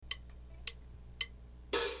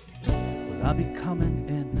I'll be coming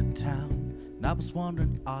into town, and I was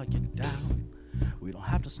wondering, are you down? We don't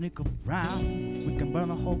have to sneak around, we can burn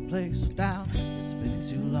the whole place down. It's been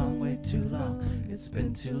too long, way too long. It's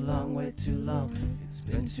been too long, way too long. It's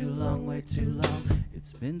been too long, way too long.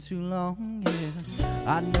 It's been too long, yeah.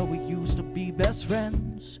 I know we used to be best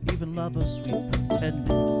friends, even lovers we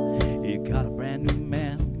pretended. You got a brand new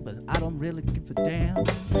man, but I don't really give a damn.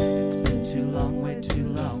 It's been too long, way too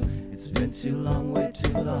long. It's been too long, way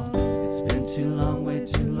too long. It's been too long, way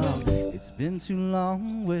too long. It's been too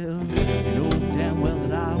long, well, you know damn well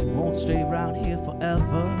that I won't stay around here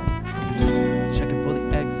forever. Checking for the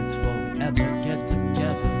exits before we ever get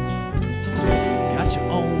together. Got your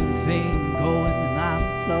own thing going and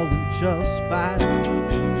I'm flowing just fine.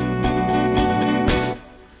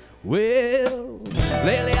 Well,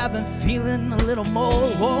 lately I've been feeling a little more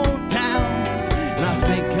worn down, and I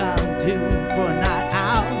think I'm due for a night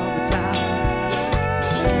out on the town.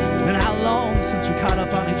 It's been how long since we caught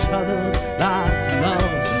up on each other's lives and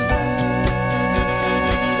loves and loves.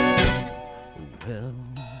 Well,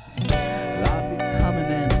 I'll be coming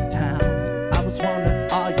into town. I was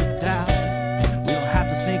wondering, are you down? We don't have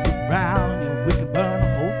to sneak around, you know, we can burn the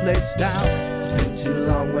whole place down. It's been too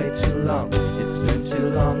long, way too long. It's been too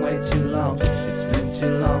long, way too long. It's been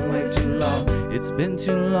too long, way too long. It's been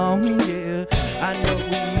too long, yeah. I know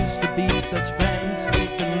we used to be best friends,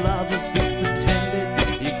 even lovers we pretended.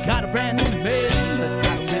 You got a brand new man, but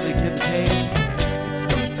I don't really give a damn. It's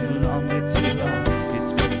been too long, way too long.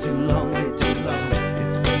 It's been too long, way too long.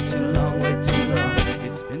 It's been too long, way too long.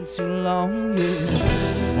 It's been too long,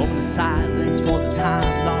 yeah. Moment of silence for the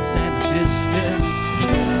time lost and the distance.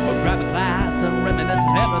 Or grab a glass and reminisce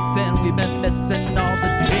on everything we've been missing, all the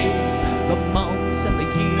days, the months, and the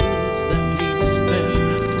years that we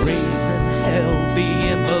spent raising hell,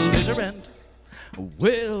 being belligerent.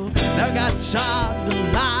 Well, now I got jobs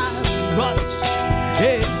and lives and ruts,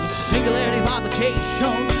 yeah, singularity of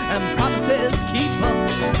obligation and promises to keep up.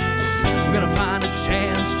 We're gonna find a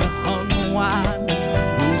chance to unwind and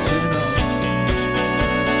loosen up.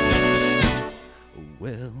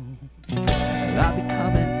 Well, I'll be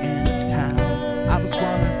coming into town. I was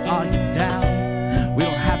wondering, are you down? We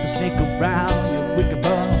don't have to sneak around, yeah, we can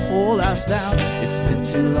burn the whole house down. It's been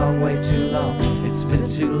too long, way too long. It's been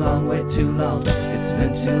too long, way too long. It's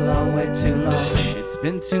been too long, way too long. It's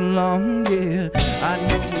been too long, yeah. I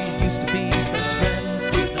know we used to be best friends,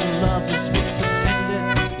 even lovers we pretended.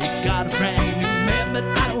 You got a brand new man, but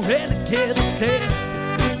I don't really give a damn.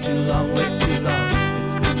 It's been too long, way too long.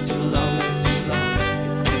 It's been too long, way too long.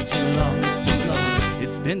 It's been too long, way too long.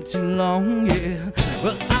 It's been too long, yeah.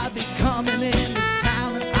 Well, I'll be coming into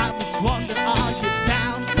town, and I was wondering, are you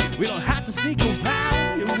down? We don't have to sneak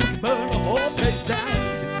around, yeah, we can burn the whole place down.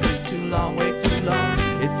 It's been too long, way too long.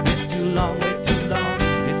 It's been too long, way too long.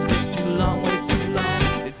 It's been too long, way too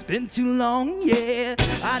long. It's been too long, yeah.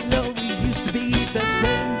 I know we used to be best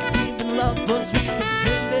friends, even lovers we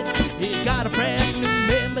pretended. You got a brand new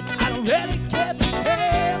man, but I don't really care for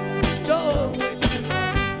damn. No,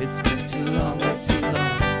 it's been too long, way too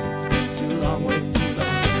long. It's been too long, way too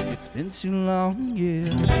long. It's been too long, yeah.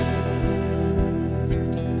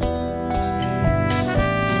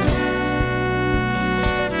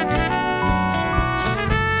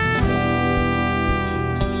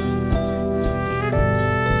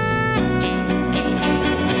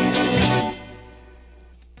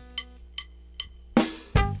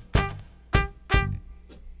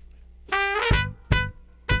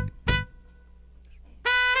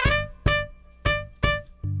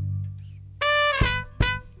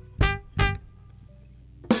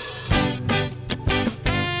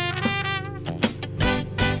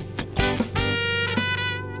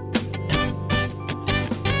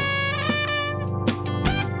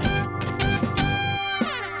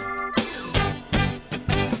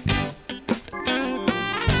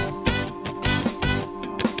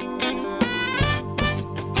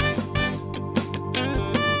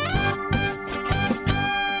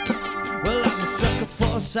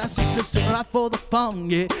 Sassy sister out for the fun,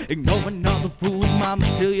 yeah. Ignoring all the rules, mama's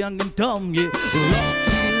still young and dumb, yeah. We're all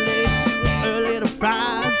too late, too early to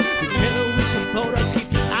rise. Together we can vote up, keep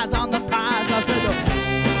your eyes on the prize. I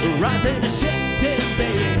said, rise and shifting,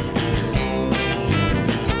 baby.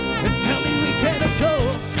 And tell me we can't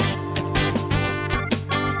adjust.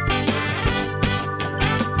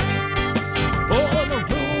 Oh, the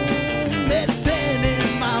room is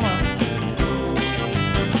spinning, mama.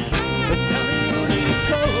 But tell me who do you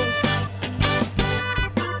trust?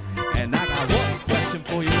 And I got one question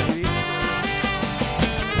for you, baby.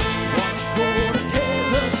 Wanna go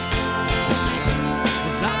together?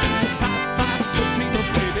 We're not in the fight between the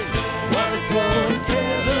baby. Wanna go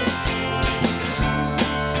together?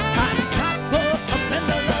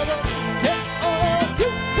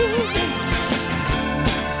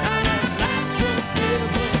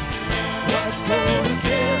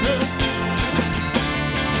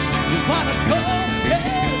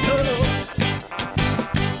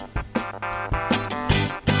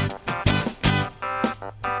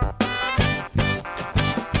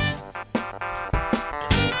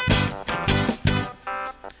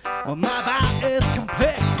 Well, my vow is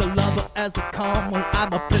complex, a lover as I come. Well,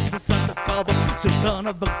 I'm a princess undercover, some son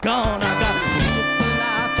of a gun. I got feels for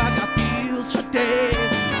life, I got feels for days.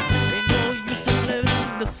 Ain't no use in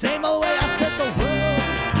living the same old way. I said the world,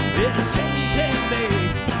 it is changing, babe.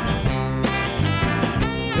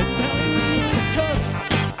 It's telling me to trust.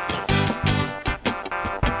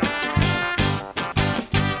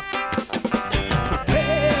 For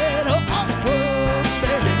better or worse,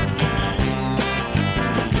 baby.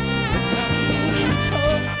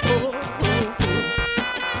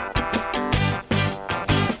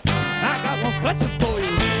 I got one question for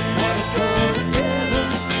you. Wanna go together?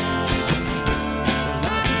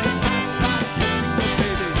 Well, I'll be the hot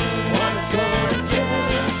baby. Wanna go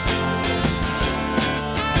together?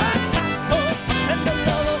 My taco and the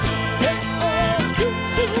lover get all you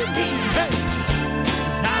need, hey.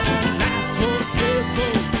 'Cause I won't last forever.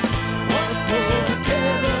 Wanna go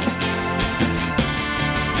together?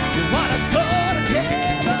 You wanna go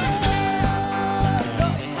together?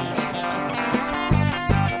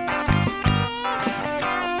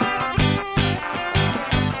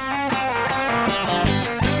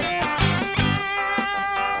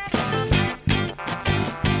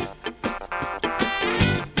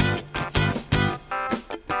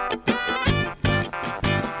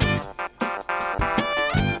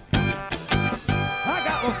 I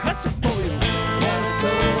got one question for you. Wanna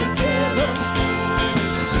go together?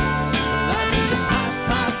 Well, I need a high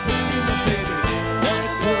five between us, baby.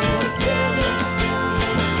 Wanna go together?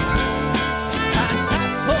 My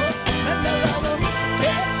taco and the lover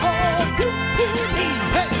get all you need,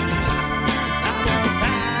 hey. 'Cause I won't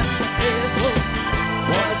last forever.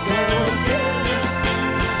 Wanna go together?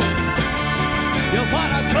 You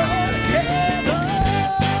wanna go together?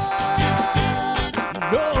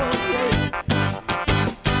 No, yeah.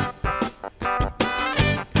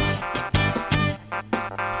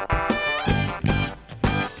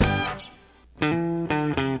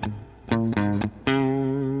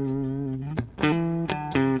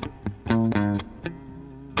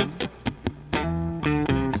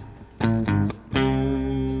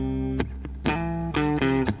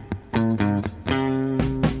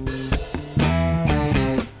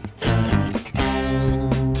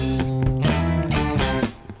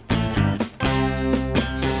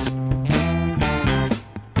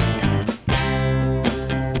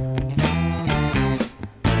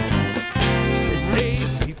 They say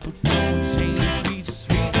people don't change, we just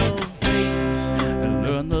rearrange and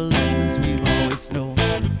learn the lessons we've always known.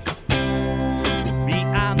 With me,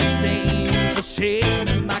 I'm the same, ashamed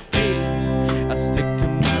in my game. I stick to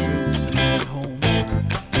my roots and at home. Yeah,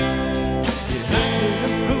 I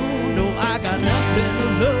couldn't prove, no, I got nothing to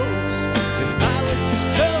lose. If I would just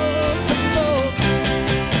trust to move,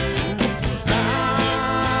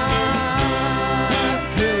 I'm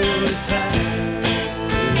good with that.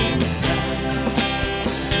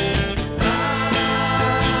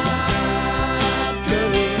 I'm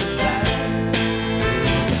good with that.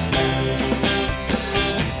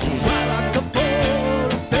 While I can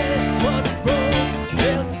afford to fix what's broke,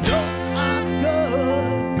 well, no, I'm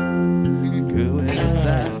good with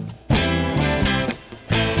that.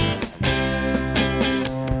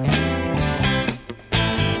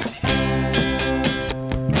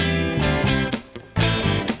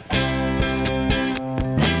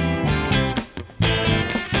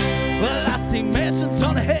 Well, I see mansions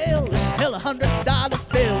on a hill and hell $100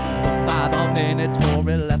 bill for 5 more minutes more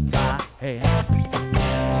it left my hand.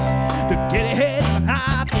 To get ahead in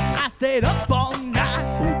life, and I stayed up all night,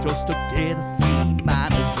 oh, just to get a C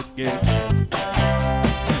minus again.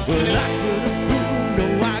 Well, I couldn't prove, no,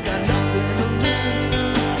 I got nothing to lose.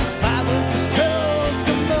 If I would just trust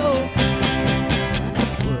to move,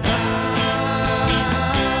 well, I'm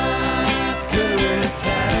good with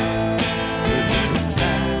that. Good with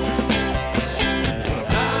that. Well,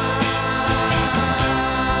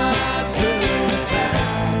 I'm good with that.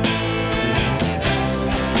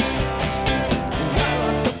 Well, I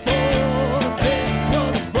can afford to fix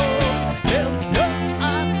what's broke. Well, no,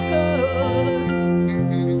 I'm good.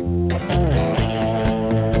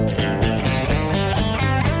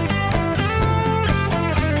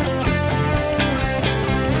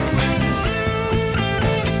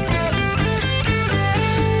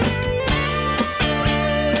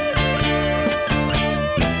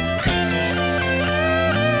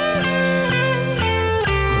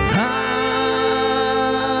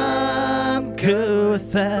 I'm good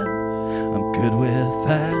with that. I'm good with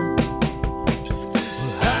that.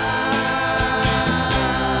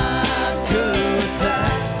 I'm good with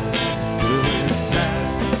that. Good with that.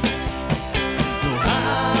 No,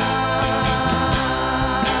 I'm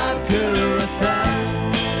good with that.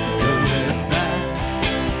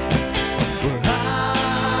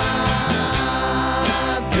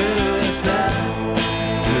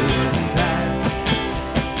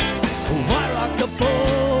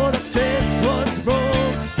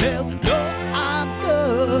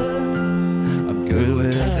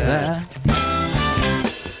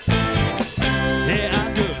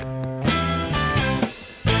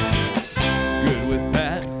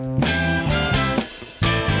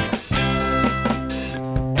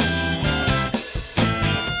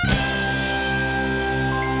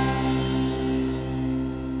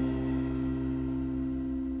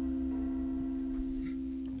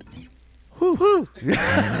 Woo!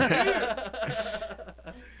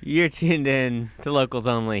 You're tuned in to Locals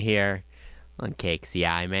Only here on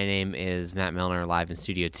KXCI. My name is Matt Milner, live in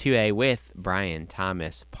Studio 2A with Bryan,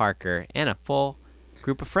 Thomas, Parker, and a full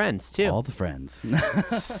group of friends, too. All the friends.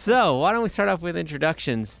 So, why don't we start off with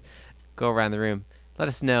introductions? Go around the room. Let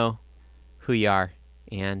us know who you are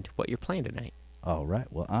and what you're playing tonight. All right.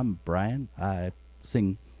 Well, I'm Bryan. I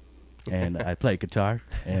sing and I play guitar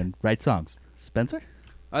and write songs. Spencer?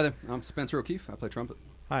 Hi there, I'm Spencer O'Keefe. I play trumpet.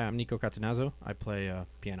 Hi, I'm Nico Catanazzo. I play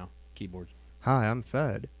piano, keyboard. Hi, I'm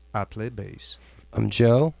Fed. I play bass. I'm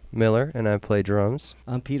Joe Miller, and I play drums.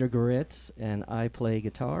 I'm Peter Goretz, and I play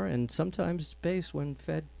guitar and sometimes bass when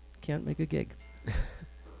Fed can't make a gig.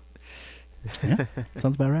 Yeah,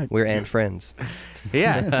 sounds about right. We're and friends.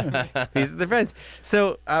 Yeah, these are the friends.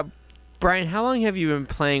 So, Bryan, how long have you been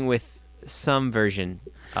playing with some version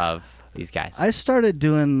of these guys? I started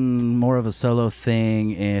doing more of a solo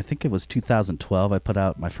thing, and I think it was 2012. I put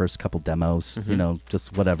out my first couple demos,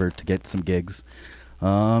 just whatever to get some gigs.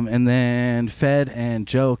 And then Fed and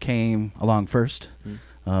Joe came along first.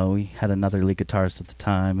 We had another lead guitarist at the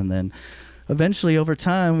time, and then eventually over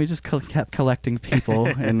time we just kept collecting people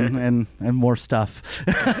and more stuff.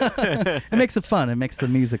 It makes it fun. It makes the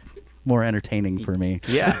music more entertaining for me.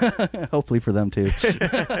 Yeah. Hopefully for them too.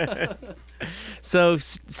 So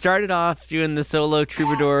started off doing the solo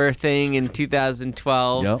troubadour thing in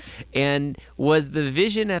 2012. Yep. And was the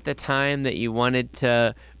vision at the time that you wanted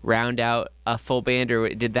to round out a full band, or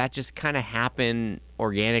did that just kind of happen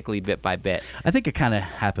organically bit by bit? I think it kind of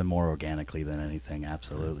happened more organically than anything.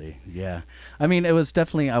 Absolutely. Yeah. I mean, it was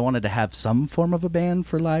definitely, I wanted to have some form of a band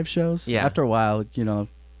for live shows. Yeah. After a while, it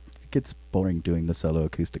gets boring doing the solo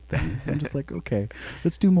acoustic thing. I'm just like, okay,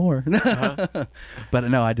 let's do more. Uh-huh. But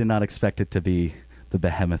no, I did not expect it to be the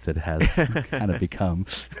behemoth it has kind of become.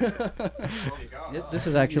 This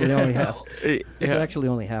is actually only half. This is actually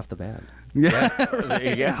only half the band. Yeah. There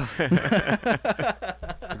you go.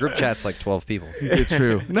 The group chat's like 12 people. It's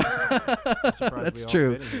true. That's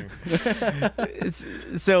true.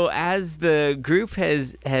 So as the group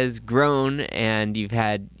has grown and you've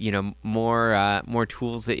had more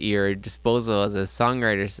tools at your disposal as a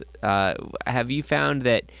songwriter, have you found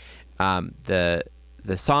that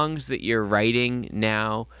the songs that you're writing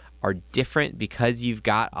now are different because you've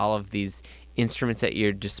got all of these instruments at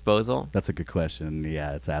your disposal? That's a good question.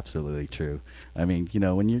 Yeah, it's absolutely true. I mean,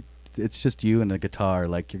 when it's just you and a guitar,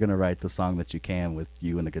 like, you're going to write the song that you can with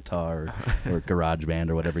you and a guitar or garage band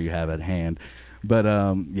or whatever you have at hand. But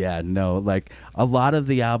like a lot of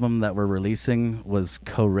the album that we're releasing was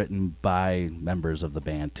co-written by members of the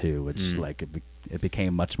band too, which like it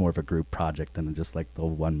became much more of a group project than just like the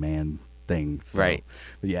one man thing. So, right.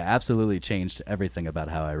 But yeah, absolutely changed everything about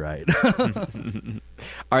how I write.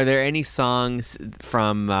 Are there any songs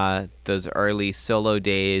from those early solo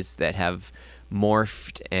days that have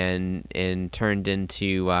morphed and turned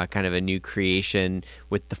into kind of a new creation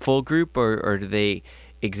with the full group, or do they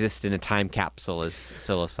exist in a time capsule as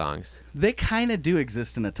solo songs? They kind of do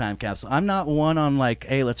exist in a time capsule. I'm not one on like,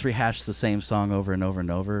 hey, let's rehash the same song over and over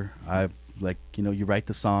and over. I like, you write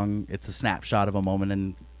the song, it's a snapshot of a moment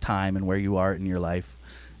in time and where you are in your life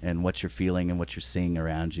and what you're feeling and what you're seeing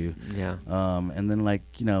around you. Yeah. And then like,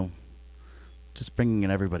 just bringing in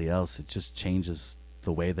everybody else, it just changes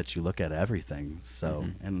the way that you look at everything. So,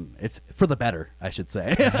 and it's for the better, I should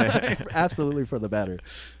say. Absolutely for the better.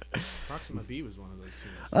 Proxima B was one of those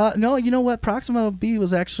two. No, you know what? Proxima B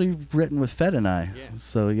was actually written with Fed and I. Yeah.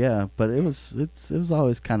 So yeah, but it was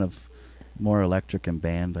always kind of more electric and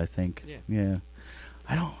band, I think. Yeah.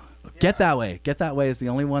 I don't Get That Way. Get That Way is the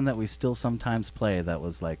only one that we still sometimes play that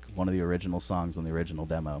was like one of the original songs on the original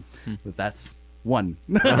demo. But that's one.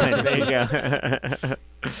 There you go.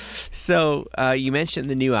 So you mentioned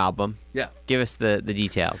the new album. Yeah. Give us the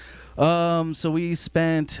details. So we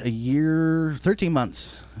spent 13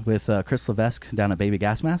 months with Chris Levesque down at Baby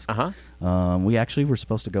Gas Mask. We actually were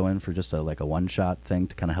supposed to go in for just a one-shot thing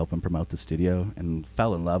to kind of help him promote the studio, and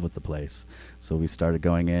fell in love with the place. So we started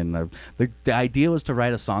going in. The idea was to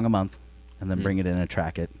write a song a month and then bring it in and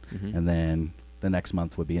track it, and then the next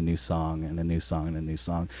month would be a new song and a new song and a new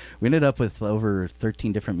song. We ended up with over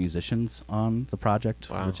 13 different musicians on the project,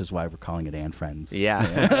 which is why we're calling it And Friends.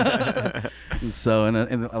 Yeah. So,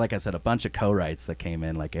 and like I said, a bunch of co-writes that came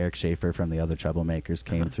in, like Eric Schaefer from the Other Troublemakers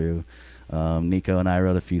came through. Nico and I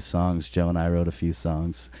wrote a few songs. Joe and I wrote a few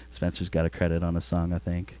songs. Spencer's got a credit on a song, I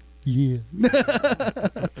think. Yeah.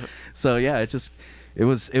 So yeah, it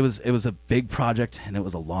was a big project, and it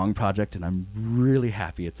was a long project, and I'm really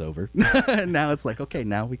happy it's over. And now it's like, okay,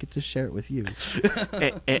 now we get to share it with you.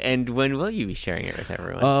 And when will you be sharing it with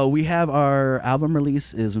everyone? We have our album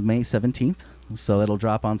release is May 17th, so it'll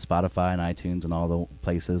drop on Spotify and iTunes and all the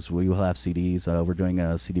places. We will have CDs. We're doing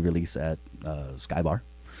a CD release at Skybar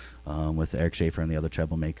with Eric Schaefer and the other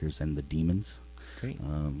Troublemakers and the Demons. Great.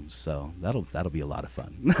 So that'll be a lot of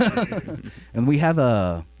fun. And we have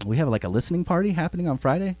like a listening party happening on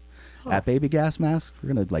Friday at Baby Gas Mask.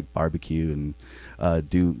 We're gonna like barbecue and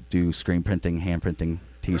do screen printing, hand printing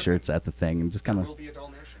T-shirts at the thing, and just kind of. There will be a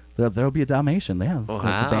Dalmatian. There'll be a Dalmatian. Yeah,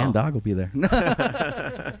 Wow. the band dog will be there.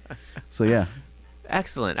 So yeah.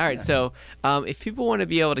 Excellent. All right. So if people want to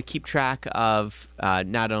be able to keep track of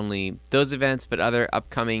not only those events, but other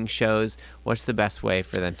upcoming shows, what's the best way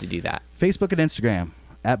for them to do that? Facebook and Instagram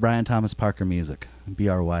at Bryan Thomas Parker Music.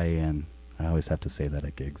 BRYAN. I always have to say that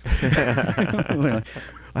at gigs.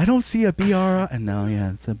 I don't see a BR. And no,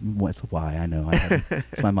 yeah, it's a Y. I know.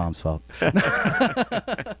 It's my mom's fault.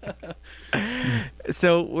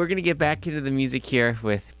 So we're going to get back into the music here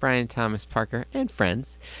with Bryan Thomas Parker and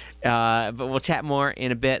friends. But we'll chat more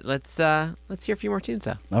in a bit. Let's hear a few more tunes,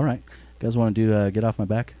 though. All right. You guys want to do Get Off My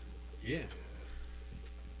Back? Yeah.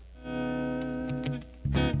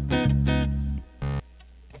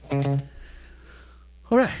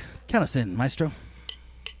 All right. Count us in, Maestro.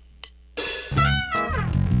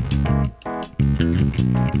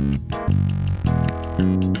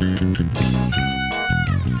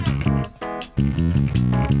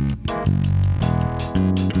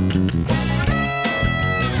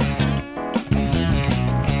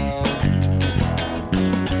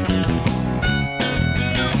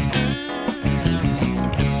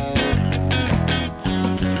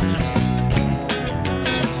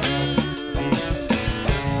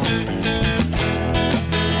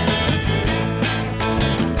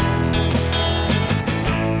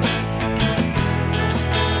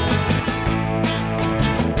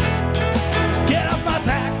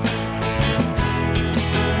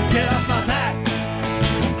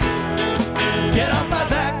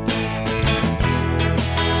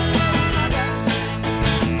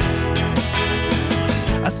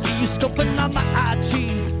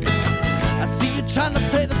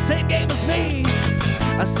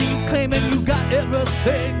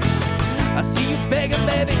 I see you begging,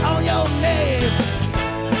 baby, on your knees,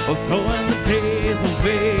 or throwing the days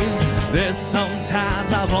away. There's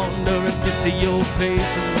sometimes I wonder if you see your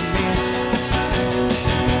face in the mirror.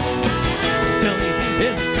 Tell me,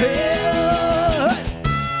 is it real?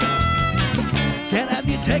 Can have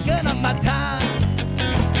you taken up my time?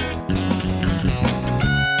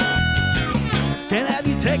 Can have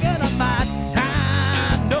you taken up my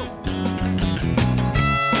time? No.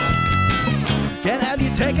 Can have you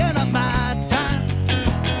taken up my time?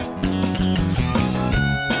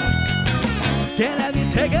 Can have you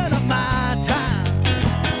taken up my time?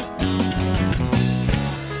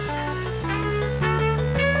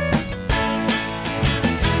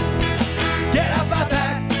 Get off my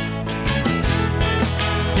back.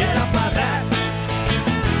 Get off my back.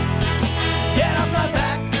 Get off my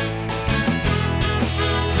back.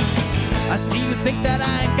 I see you think that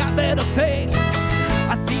I ain't got better things.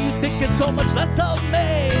 I see you thinking so much less of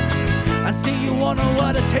me. I see you wonder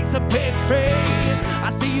what it takes to pay free. I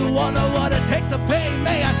see you wonder what it takes to pay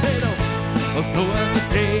me. I said, oh, throwing the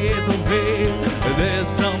days away. There's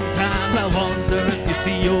sometimes I wonder if you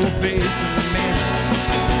see your face in the mirror.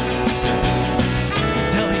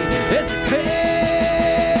 Tell me, is it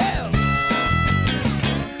clear?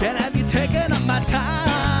 Can have you taken up my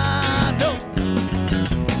time? No.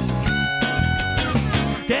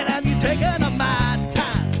 Can have you taken up my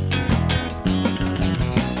time?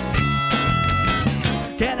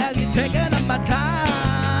 Can have you taken up my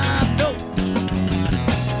time? No.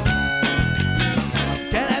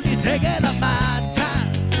 Can have you taken up my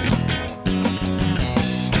time?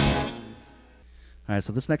 All right,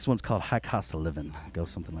 so this next one's called High Cost of Living. It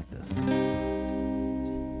goes something like this.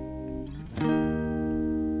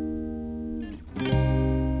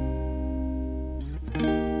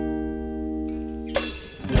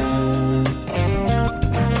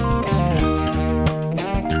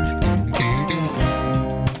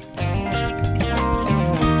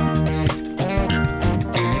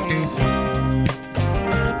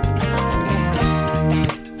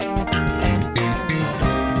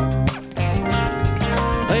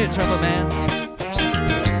 Play your trumpet, man.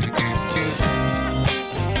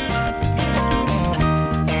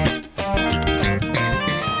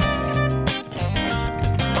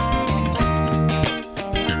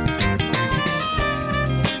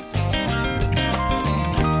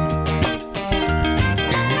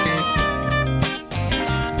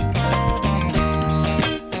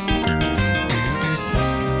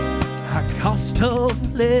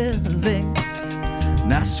 living,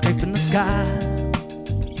 now scraping the sky.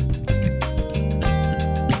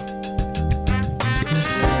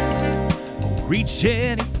 Won't reach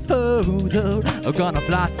any further, I'm gonna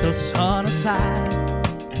blot the sun aside.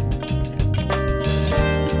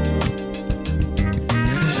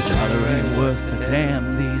 A dollar ain't worth a damn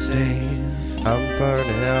these days. I'm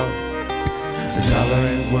burning out. A dollar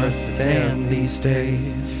ain't worth a damn these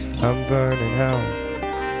days. I'm burning out.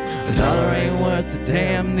 A dollar ain't worth a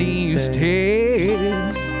damn these days.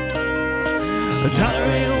 A dollar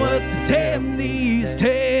ain't worth a damn these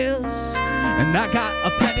days. And I got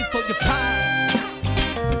a penny for your pie.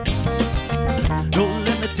 No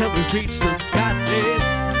limit till we reach the sky. Say,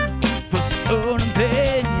 first you earn and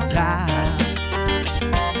then you die.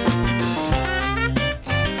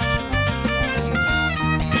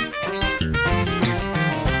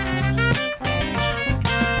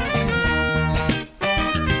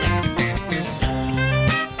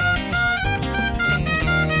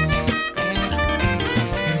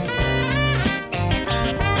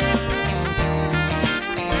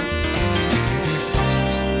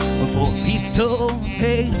 So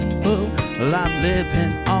painful, well, I'm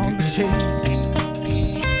living on the chase.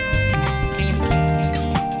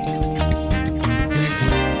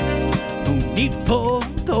 No need for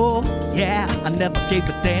gold, yeah, I never gave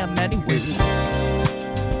a damn anyway.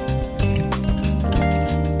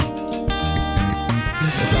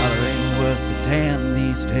 A dollar ain't worth a damn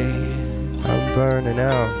these days. I'm burning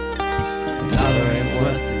out. A dollar ain't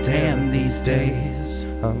worth a damn these days.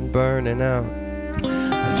 I'm burning out.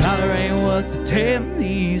 A dollar ain't worth a damn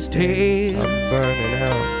these days. I'm burning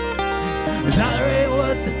out. A dollar ain't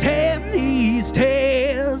worth a damn these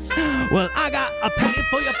days. Well, I got a penny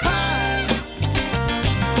for your pie.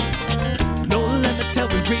 No limit till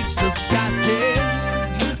we reach the sky. Say,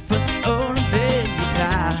 first you earn and then you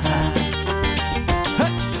die.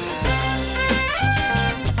 Hey.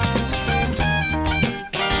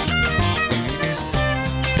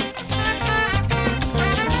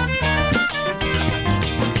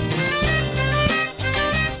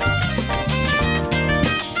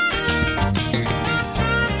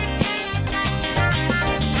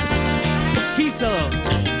 Solo.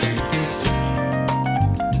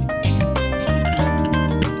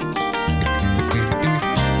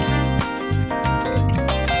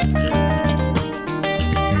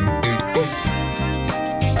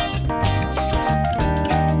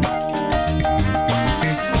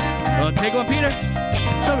 Take one, Peter.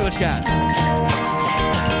 Show me what you got.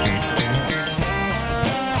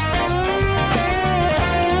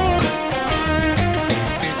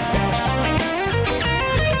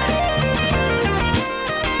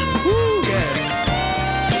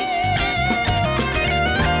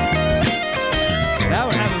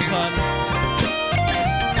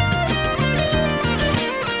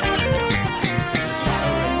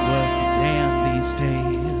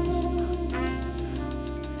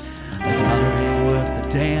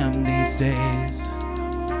 Damn these days.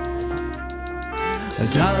 A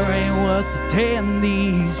dollar ain't worth a damn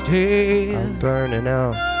these days. I'm burning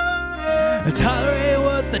out. A dollar ain't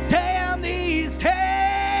worth a damn these days.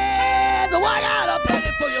 Oh, I got a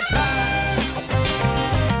penny for your pie.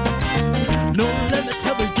 No limit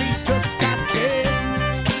till we reach the sky. Say,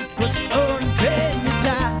 first you earn, then you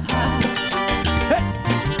die. Hey.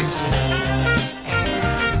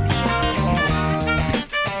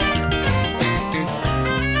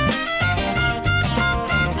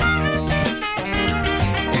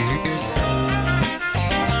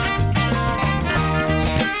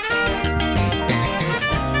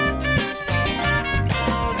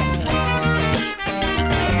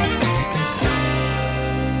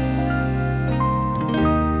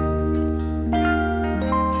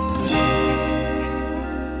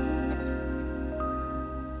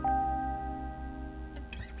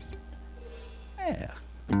 Yeah.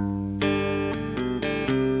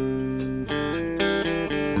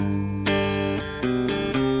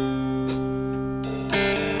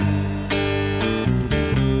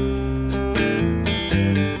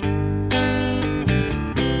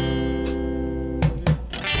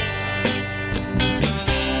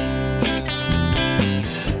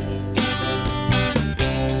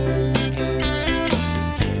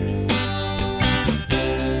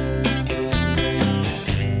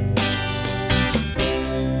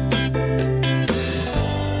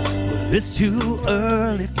 It's too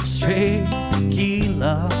early for straight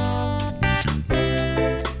tequila.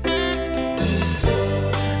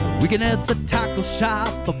 We can hit the taco shop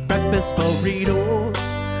for breakfast burritos,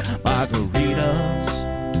 margaritas.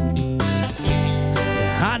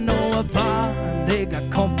 Yeah, I know a bar and they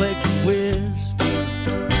got cornflakes and whiskey.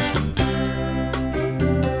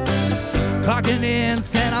 Walking in,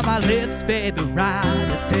 scent on my lips, baby, right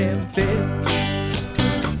at 10:50.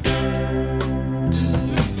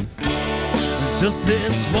 Just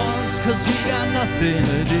this once, 'cause we got nothing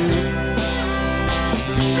to do.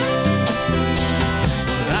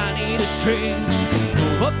 But I need a train,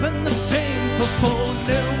 go up in the same before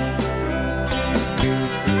noon.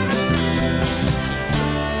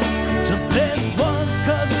 Just this once,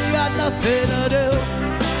 'cause we got nothing to do.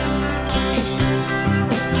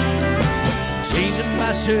 Changing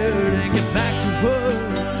my shirt and get back to work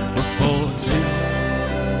before 2.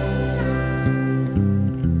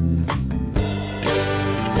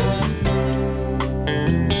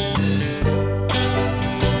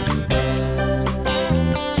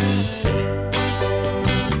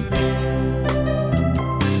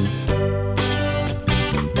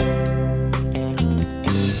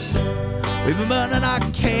 We've been burning our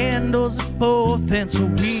candles at both ends for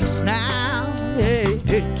weeks now. Hey,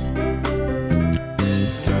 hey.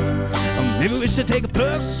 Maybe we should take a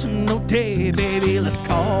personal day, baby, let's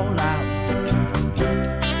call out.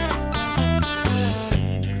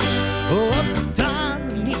 Go up and down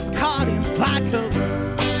and eat Bacardi and vodka.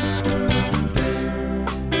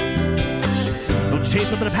 Don't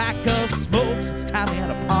chase up in a pack of smokes, it's time we had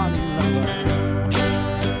a party lover.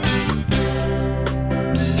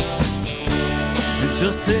 And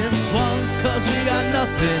just this once, 'cause we got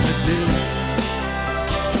nothing to do.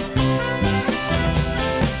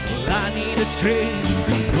 Train,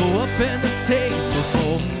 go up in the safe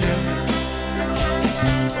before noon.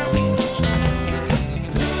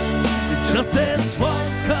 Just this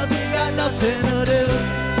once, 'cause we got nothing to do.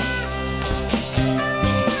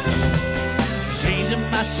 Changing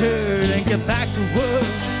my shirt and get back to work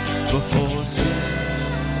before 2.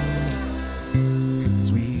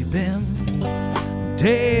 'Cause we've been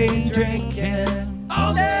day drinking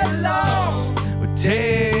all day long. We're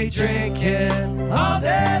day drinking all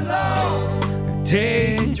day long.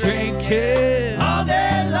 Day drinking all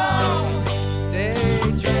day long. Day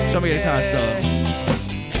drinking. Show me a guitar solo.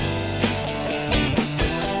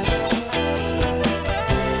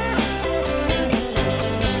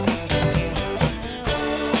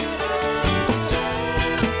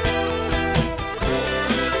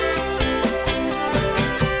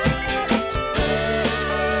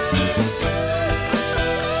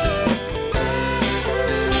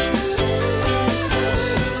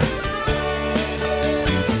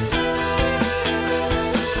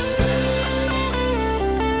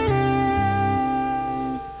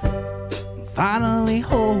 Finally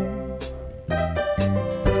home,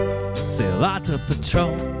 sail out to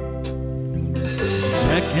patrol,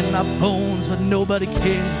 checking our phones, but nobody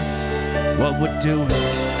cares what we're doing.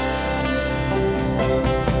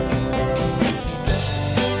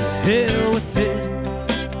 The hell with it,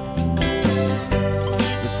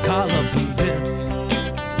 let's call up and live.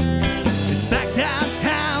 It's back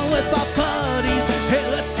downtown with our buddies, hey,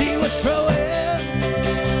 let's see what's throwing.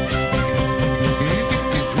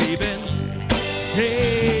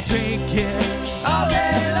 Day drinking all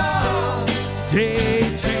day long. Day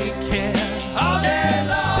drinking all day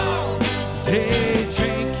long. Day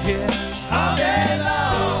drinking all day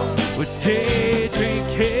long. We're day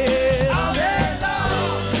drinking all day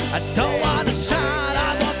long. I don't want to shine,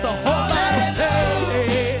 I want the whole bottle.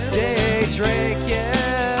 Day drinking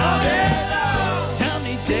all day long. Tell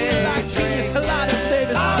me, do you like drinking coladas,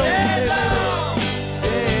 baby? All day long.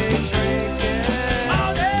 Day drinking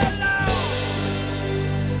all day long.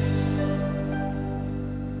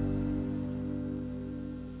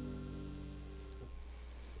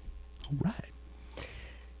 All right.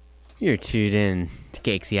 You're tuned in to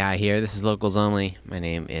KXCI here. This is Locals Only. My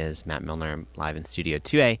name is Matt Milner. I'm live in Studio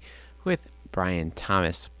 2A with Bryan,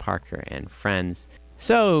 Thomas, Parker, and friends.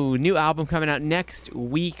 So, new album coming out next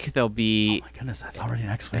week. There'll be... Oh my goodness, that's already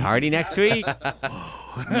next week. Already next week.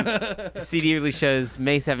 CD release shows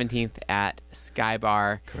May 17th at Sky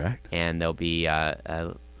Bar. Correct. And there'll be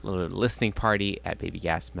a little listening party at Baby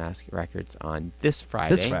Gas Mask Records on this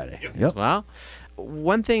Friday. This Friday. As well.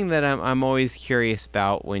 One thing that I'm always curious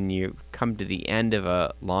about when you come to the end of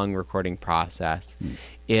a long recording process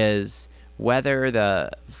is whether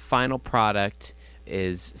the final product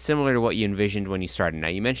is similar to what you envisioned when you started. Now,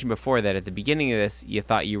 you mentioned before that at the beginning of this, you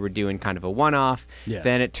thought you were doing kind of a one-off. Yeah.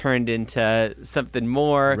 Then it turned into something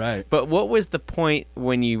more. Right. But what was the point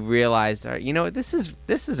when you realized, you know, this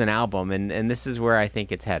is an album, and this is where I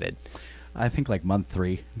think it's headed? I think like month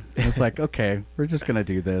 3. It's like, okay, we're just gonna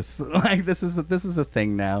do this. Like this is a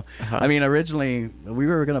thing now. Uh-huh. I mean, originally we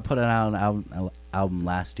were gonna put out an album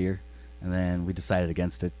last year, and then we decided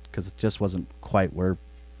against it because it just wasn't quite where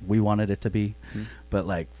we wanted it to be. Mm-hmm. But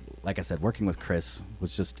like like I said, working with Chris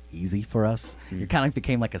was just easy for us. It kind of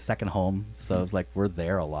became like a second home. So it was like we're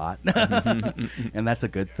there a lot, and that's a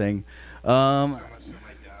good thing. So much so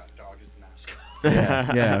my dog is the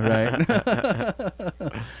mascot. Yeah,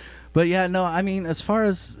 right. But yeah, no, I mean, as far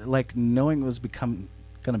as like knowing it was going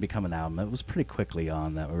to become an album, it was pretty quickly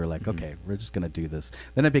on that we were like, okay, we're just going to do this.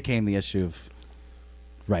 Then it became the issue of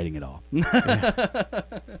writing it all.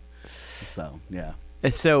 So yeah.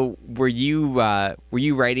 And so were you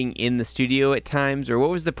writing in the studio at times, or what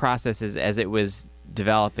was the process as it was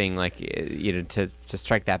developing, like, you know, to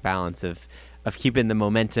strike that balance of keeping the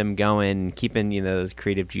momentum going, keeping, you know, those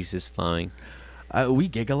creative juices flowing? We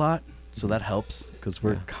gig a lot, so that helps because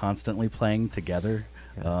we're constantly playing together.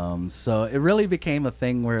 So it really became a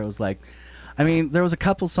thing where it was like, I mean, there was a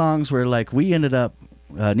couple songs where like we ended up,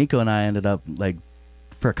 Nico and I ended up like,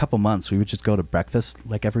 for a couple months we would just go to breakfast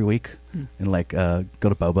like every week and like go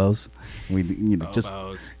to Bobo's. We'd just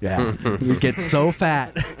we'd get so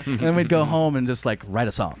fat and then we'd go home and just like write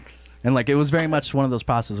a song. And like it was very much one of those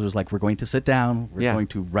processes. It was like, we're going to sit down, we're going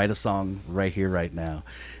to write a song right here, right now.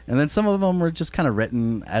 And then some of them were just kind of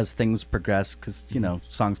written as things progress, because you know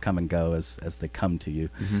songs come and go as they come to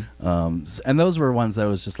you. And those were ones that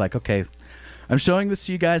was just like, okay, I'm showing this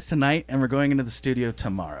to you guys tonight, and we're going into the studio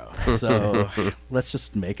tomorrow. So let's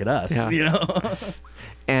just make it us, you know.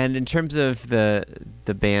 And in terms of the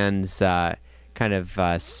band's kind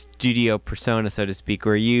of studio persona, so to speak,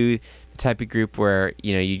 were you the type of group where,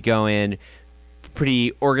 you know, you'd go in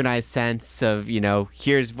pretty organized sense of, you know,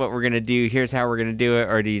 here's what we're gonna do, here's how we're gonna do it,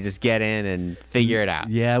 or do you just get in and figure it out?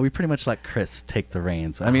 Yeah, we pretty much let Chris take the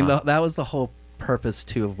reins. I mean, that was the whole purpose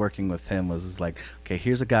too of working with him, was like, okay,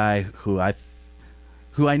 here's a guy who I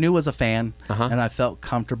knew was a fan, and I felt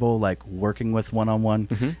comfortable like working with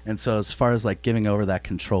one-on-one. And so as far as like giving over that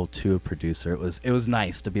control to a producer, it was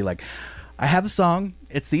nice to be like, I have a song,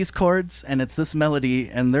 it's these chords and it's this melody,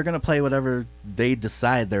 and they're gonna play whatever they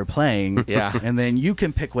decide they're playing. And then you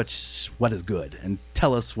can pick what is good and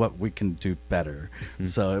tell us what we can do better.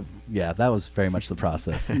 So yeah, that was very much the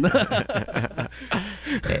process. And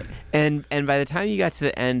by the time you got to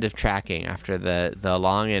the end of tracking, after the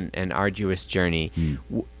long and arduous journey,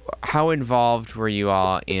 how involved were you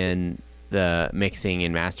all in the mixing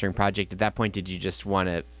and mastering project? At that point, did you just want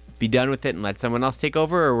to be done with it and let someone else take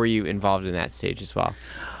over, or were you involved in that stage as well?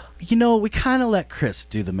 You know, we kind of let Chris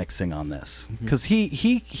do the mixing on this, because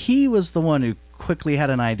he was the one who quickly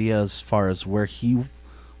had an idea as far as where he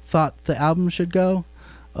thought the album should go.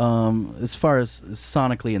 As far as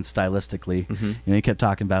sonically and stylistically, you know, he kept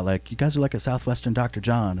talking about like, you guys are like a Southwestern Dr.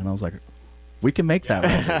 John, and I was like, we can make that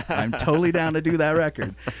record. I'm totally down to do that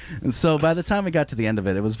record. And so by the time we got to the end of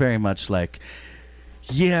it, it was very much like,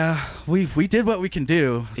 yeah, we did what we can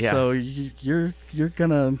do. So you're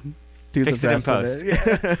gonna do fix the it rest in post. of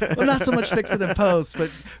it. Yeah. Well, not so much fix it in post, but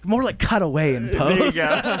more like cut away in post. There you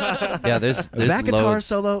go. Yeah, there's that guitar loads.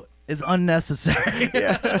 solo is unnecessary.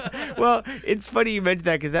 Well, it's funny you mentioned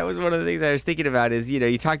that, because that was one of the things I was thinking about. Is, you know,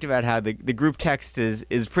 you talked about how the group text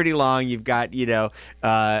is pretty long. You've got, you know,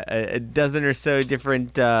 a dozen or so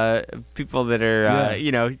different people that are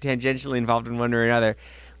you know, tangentially involved in one way or another.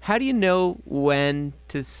 How do you know when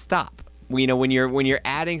to stop? You know, when you're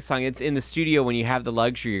adding song, it's in the studio when you have the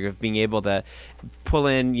luxury of being able to pull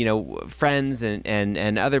in, you know, friends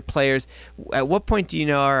and other players. At what point do you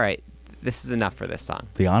know, all right, this is enough for this song?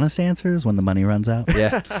 The honest answer is when the money runs out.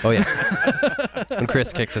 Yeah. Oh yeah. When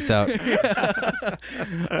Chris kicks us out.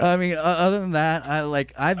 I mean, other than that,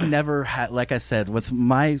 I've never had, like I said, with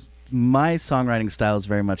my songwriting style is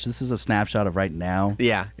very much, this is a snapshot of right now.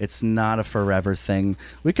 Yeah. It's not a forever thing.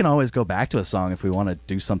 We can always go back to a song if we want to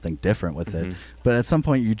do something different with it. But at some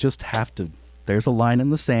point, you just have to, there's a line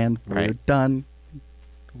in the sand. We're done.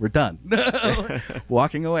 We're done.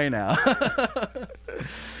 Walking away now.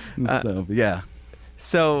 So, yeah.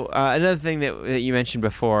 So another thing that you mentioned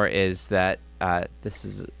before is that this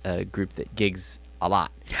is a group that gigs a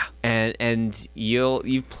lot. Yeah. And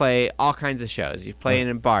you play all kinds of shows. You play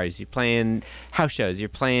in bars. You play in house shows. You're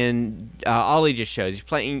playing all ages shows. You're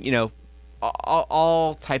playing, you know,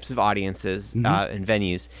 all types of audiences and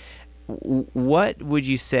venues. What would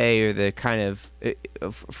you say are the kind of,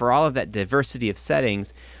 for all of that diversity of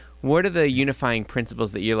settings, what are the unifying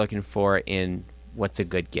principles that you're looking for in what's a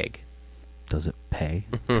good gig? Does it pay?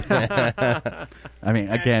 I mean,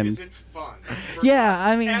 again, Is it fun? For yeah, us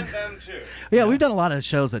I mean, and them too. yeah, we've done a lot of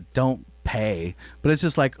shows that don't pay, but it's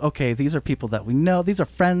just like, okay, these are people that we know, these are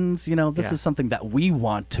friends, you know, this is something that we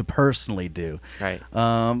want to personally do. Right.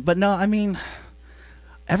 But no, I mean,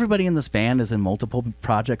 everybody in this band is in multiple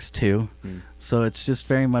projects too, so it's just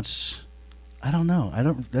very much I don't know.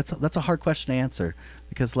 That's a hard question to answer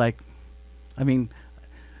because, like, I mean,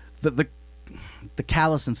 the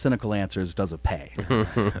callous and cynical answer is, does it pay?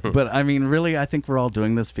 But I mean, really, I think we're all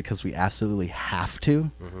doing this because we absolutely have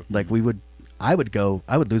to. Like, I would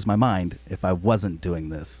lose my mind if I wasn't doing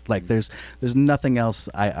this. Like, there's nothing else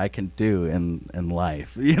I can do in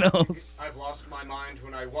life, you know? I've lost my mind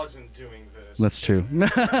when I wasn't doing this. That's true.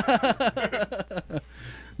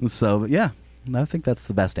 So, yeah, I think that's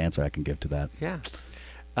the best answer I can give to that. Yeah.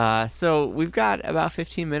 So we've got about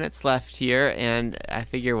 15 minutes left here, and I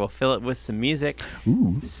figure we'll fill it with some music.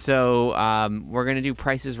 Ooh. So we're going to do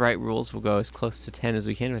Price is Right rules. We'll go as close to 10 as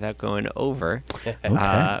we can without going over. Okay.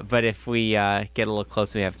 But if we get a little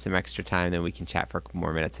closer, we have some extra time, then we can chat for a couple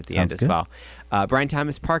more minutes at the end Sounds as good. well. Brian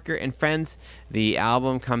Thomas Parker and Friends. The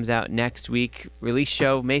album comes out next week. Release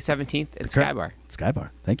show May 17th at Skybar. Skybar.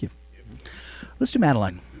 Thank you. Let's do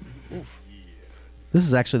Madeline. This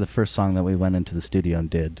is actually the first song that we went into the studio and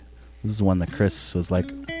did. This is one that Chris was like,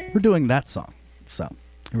 we're doing that song. So,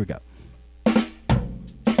 here we go.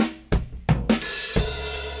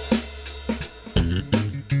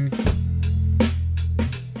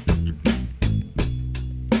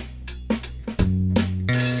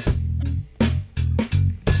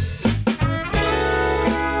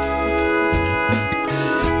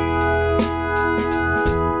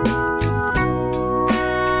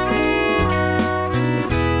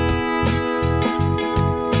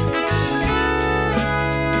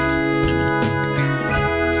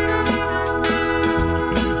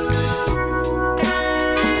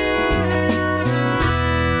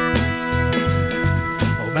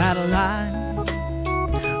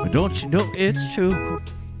 Don't you know it's true?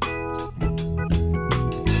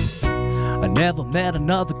 I never met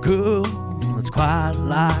another girl that's quite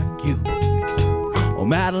like you. Oh,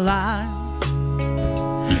 Madeline,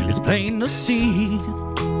 it's plain to see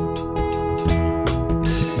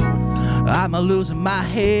I'm losing my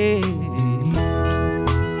head,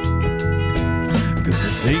 'cause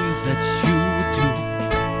the things that you do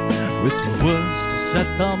whisper words to set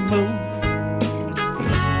the mood.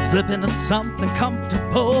 Slip into something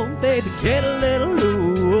comfortable, baby, get a little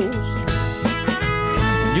loose.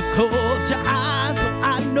 When you close your eyes, well,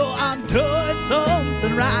 I know I'm doing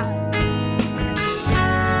something right.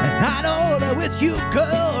 And I know that with you,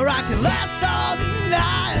 girl, I can last all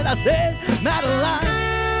night. I said, Madeline,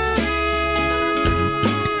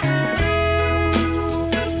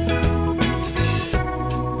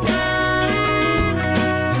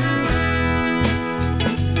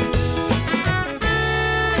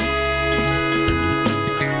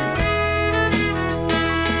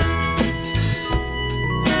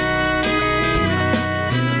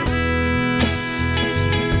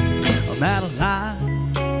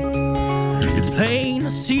 Madeline, it's plain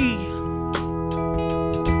to see.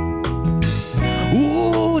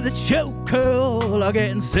 Ooh, the choker are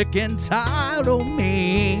getting sick and tired of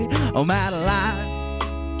me. Oh, Madeline,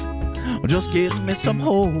 well, just give me some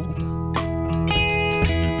hope.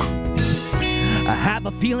 I have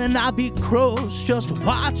a feeling I'll be crushed just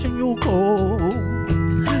watching you go.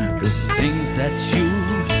 'Cause the things that you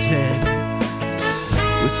said,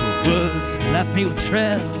 whisper words left me with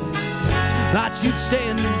trail. Thought you'd stay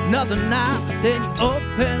another night, but then you up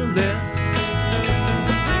and left.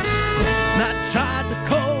 And I tried to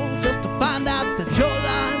call just to find out that your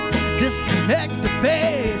line's disconnected,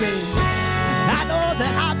 baby. And I know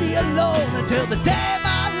that I'll be alone until the day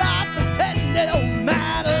my life is ended. Oh,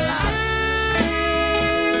 Madeline,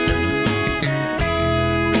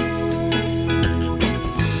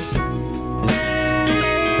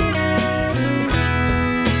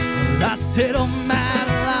 I said, oh, Madeline,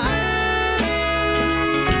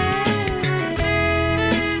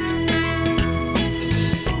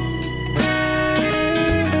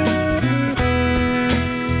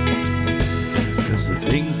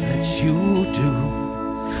 things that you do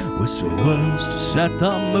whisper words to set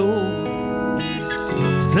the mood.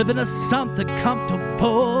 Slip into something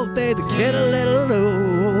comfortable, baby, get a little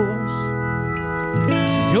loose.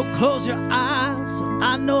 You'll close your eyes, so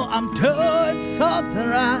I know I'm doing something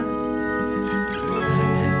right.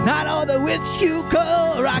 And I know that with you,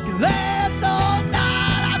 girl, I can last all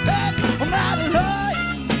night. I said, oh, Madeline,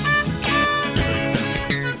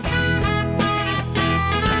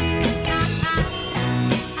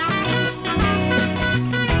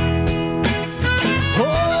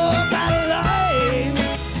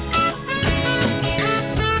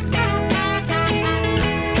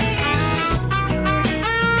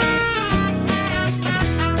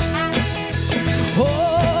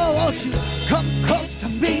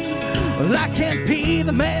 I can't be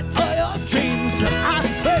the man of your dreams. I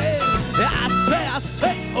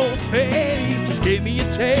swear, oh baby, Just give me a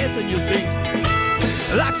chance and you'll see.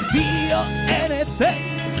 I could be your anything.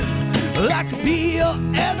 I could be your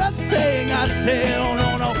everything. I said, oh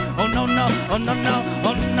no, no, oh no, no, oh no, no,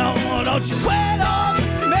 oh no, don't you quit on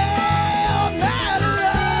me, oh matter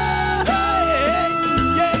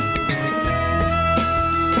yeah.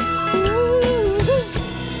 Ooh.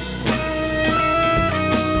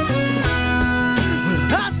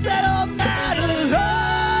 I said, oh matter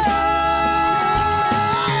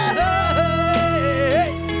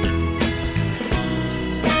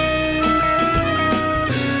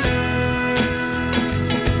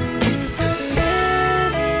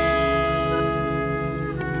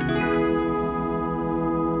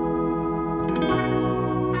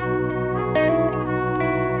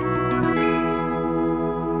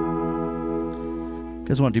You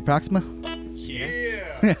guys want to do Proxima?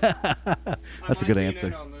 Yeah. That's a good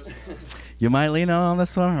answer. You might lean on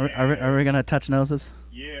this one? Are we going to touch noses?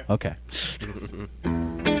 Yeah. Okay.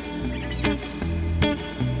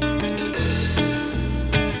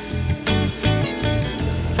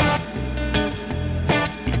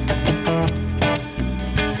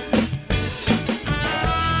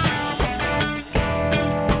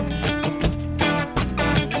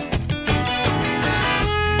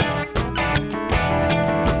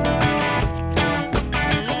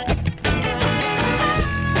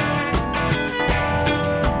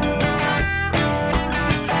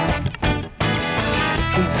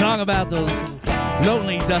 A song about those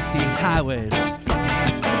lonely, dusty highways. The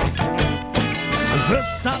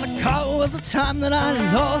first on the car was a time that I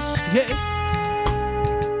lost, yeah.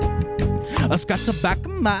 I scratched the back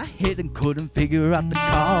of my head and couldn't figure out the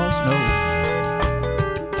cause, no.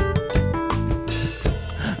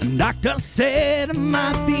 The doctor said it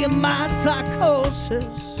might be a mild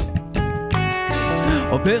psychosis,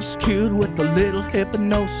 or best cured with a little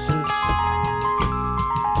hypnosis.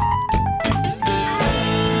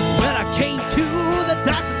 Came to, the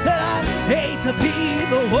doctor said I'd hate to be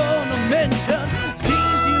the one to mention.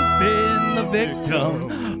 Seems you've been the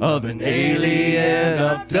victim of an alien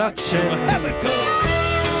abduction. Here we go.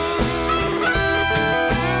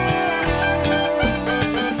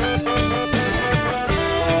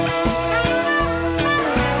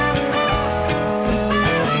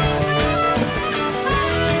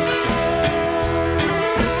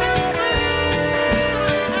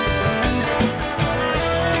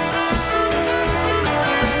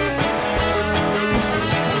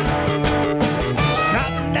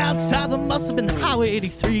 Must have been Highway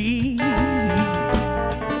 83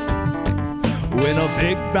 when a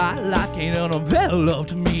big bright light came on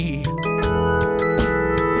enveloped me.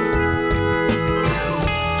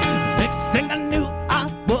 Next thing I knew, I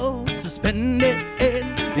was suspended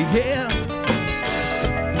in the air,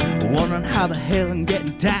 wondering how the hell I'm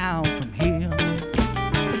getting down from here.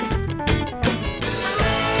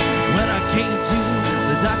 When I came to,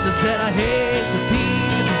 the doctor said I had to be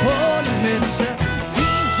the one to mention.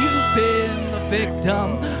 Been the victim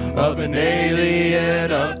of an alien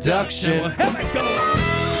abduction. Well, here we go.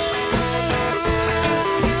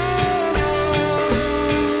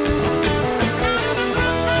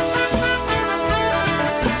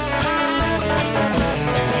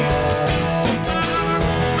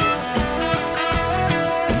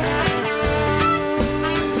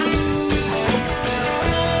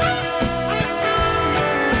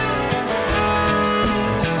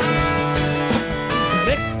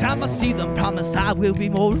 Time I see them, promise I will be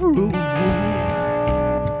more rude.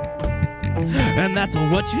 And that's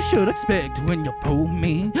what you should expect when you pull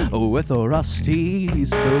me with a rusty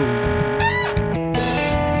spoon.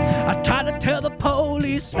 I tried to tell the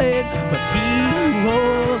policeman, but he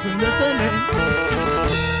wasn't listening.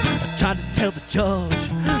 I tried to tell the judge,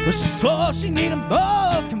 but she swore she needed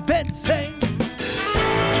more convincing.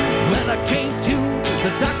 When I came to, the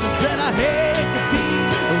doctor said I had to be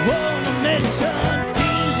the one to mention.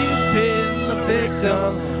 Been the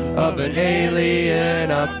victim of an alien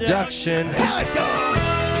abduction. Here it goes.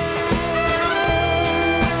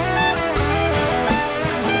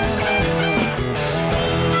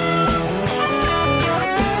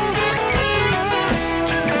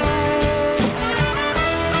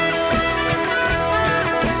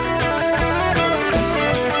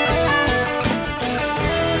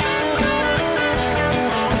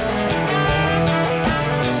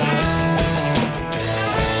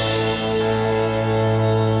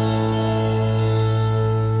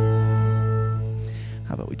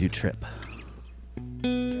 Do Trip.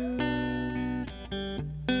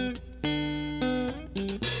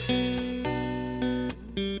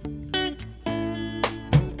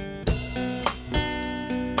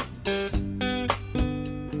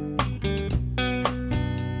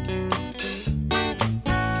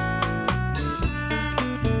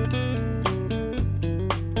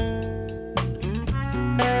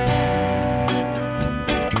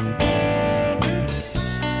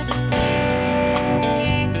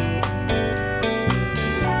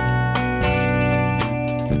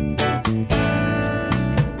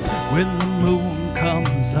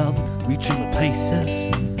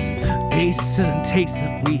 places and tastes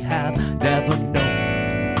that we have never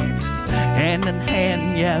known. Hand in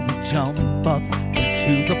hand, yeah, we jump up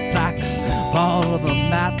into the black ball of the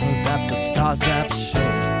map that the stars have shown.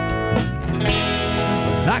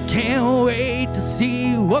 Well, I can't wait to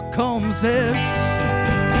see what comes next.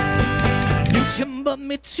 You can put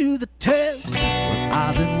me to the test. Well,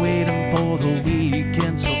 I've been waiting for the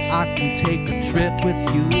weekend so I can take a trip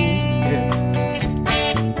with you. Yeah.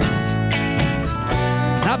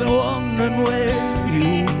 I've been wondering where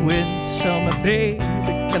you went. Tell me, baby,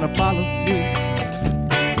 can I follow you?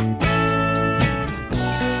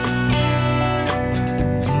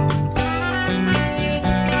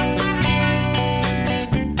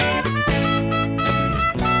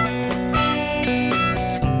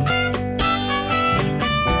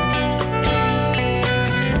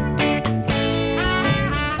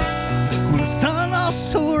 When the sun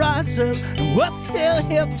also rises and we're still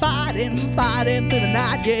here fighting through the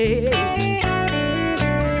night, yeah.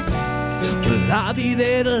 Well, I'll be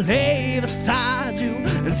there to lay beside you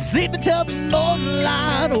and sleep until the morning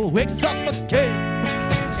light wakes up again.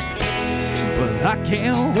 Well, I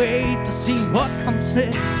can't wait to see what comes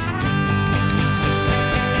next.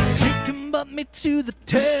 You can put me to the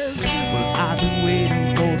test. Well, I've been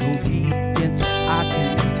waiting for the weekend so I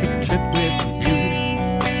can take a trip with you.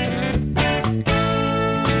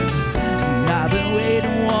 And I've been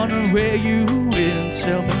waiting, wondering where you went.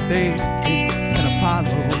 Tell me, baby, can I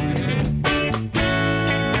follow you?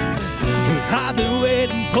 I've been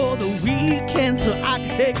waiting for the weekend so I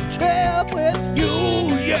can take a trip with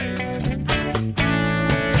you, yeah.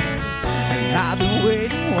 And I've been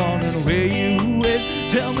waiting, wondering where you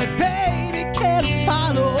went. Tell me, baby, can I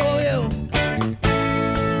follow you?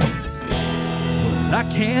 Well, I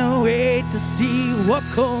can't wait to see what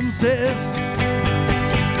comes next.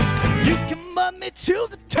 You can put me to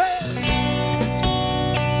the test.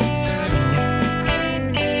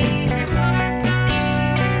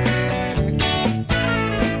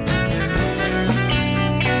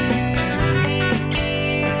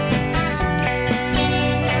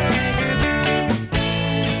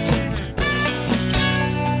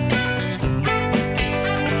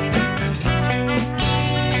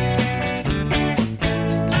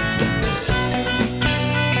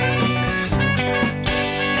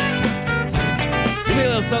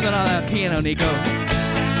 Something on that piano, Nico.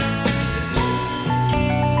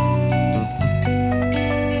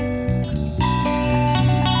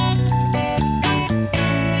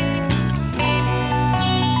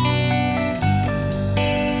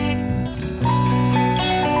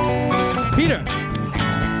 Peter.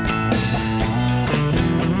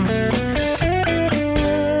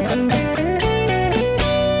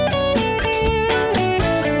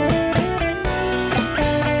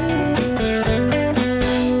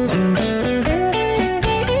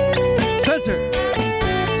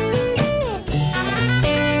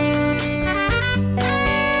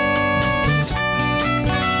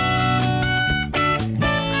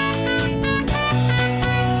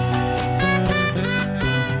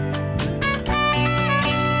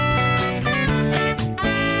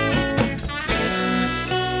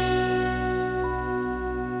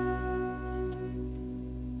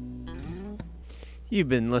 You've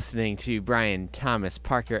been listening to Bryan, Thomas,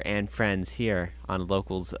 Parker, and friends here on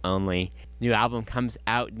Locals Only. New album comes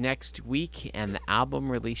out next week, and the album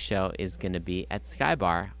release show is going to be at Sky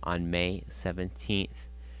Bar on May 17th.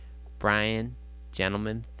 Bryan,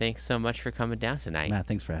 gentlemen, thanks so much for coming down tonight. Matt,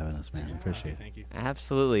 thanks for having us, man. I appreciate it. Thank you.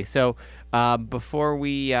 Absolutely. So before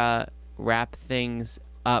we wrap things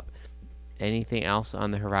up, anything else on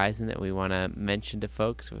the horizon that we want to mention to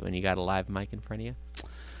folks when you got a live mic in front of you?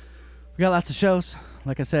 We got lots of shows.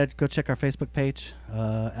 Like I said, go check our Facebook page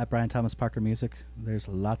at Bryan Thomas Parker Music. There's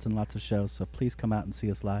lots and lots of shows, so please come out and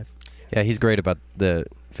see us live. Yeah, he's great about the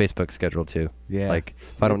Facebook schedule too. Yeah. Like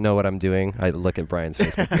if I don't know what I'm doing, I look at Bryan's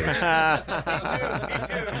Facebook page.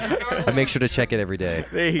 I make sure to check it every day.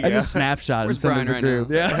 There you I go. just snapshot Where's and send Bryan it to right group.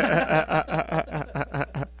 now?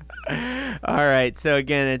 Yeah. All right. So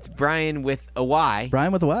again, it's Bryan with a Y.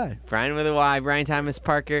 Bryan with a Y. Bryan with a Y. Bryan Thomas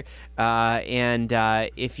Parker. And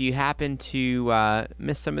if you happen to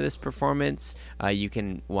miss some of this performance, you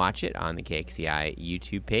can watch it on the KXCI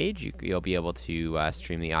YouTube page. You'll be able to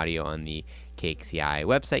stream the audio on the KXCI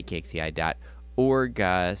website,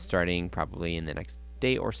 kxci.org, starting probably in the next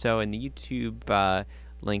day or so. And the YouTube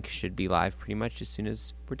link should be live pretty much as soon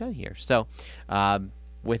as we're done here. So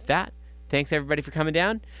with that, thanks everybody for coming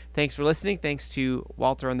down. Thanks for listening. Thanks to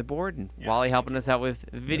Walter on the board and Wally helping us out with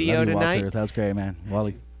video Love you, tonight. Walter. That was great, man.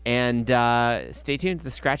 Wally. And stay tuned.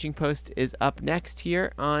 The Scratching Post is up next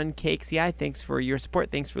here on KXCI. Thanks for your support.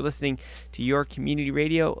 Thanks for listening to your community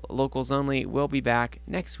radio. Locals only. We'll be back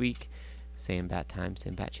next week. Same bat time,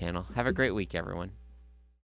 same bat channel. Have a great week, everyone.